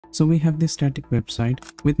So we have this static website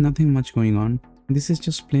with nothing much going on. This is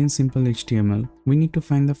just plain simple HTML. We need to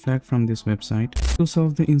find the flag from this website to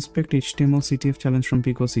solve the inspect HTML CTF challenge from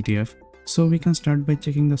PicoCTF. So we can start by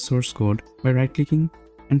checking the source code by right clicking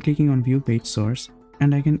and clicking on view page source,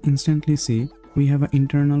 and I can instantly see we have an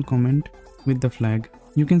internal comment with the flag.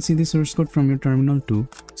 You can see the source code from your terminal too.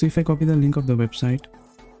 So if I copy the link of the website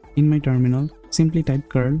in my terminal, simply type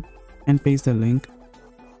curl and paste the link,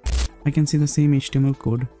 I can see the same HTML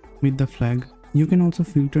code with the flag. You can also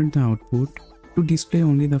filter the output to display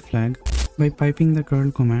only the flag by piping the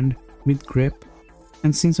curl command with grep,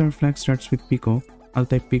 and since our flag starts with Pico, I'll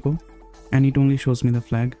type Pico and it only shows me the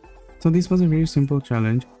flag. So this was a very simple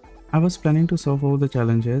challenge. I was planning to solve all the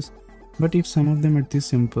challenges, but if some of them are this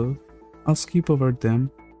simple, I'll skip over them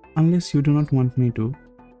unless you do not want me to.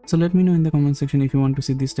 So let me know in the comment section if you want to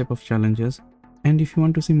see this type of challenges, and if you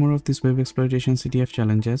want to see more of these web exploitation CTF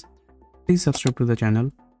challenges, please subscribe to the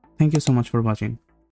channel. Thank you so much for watching.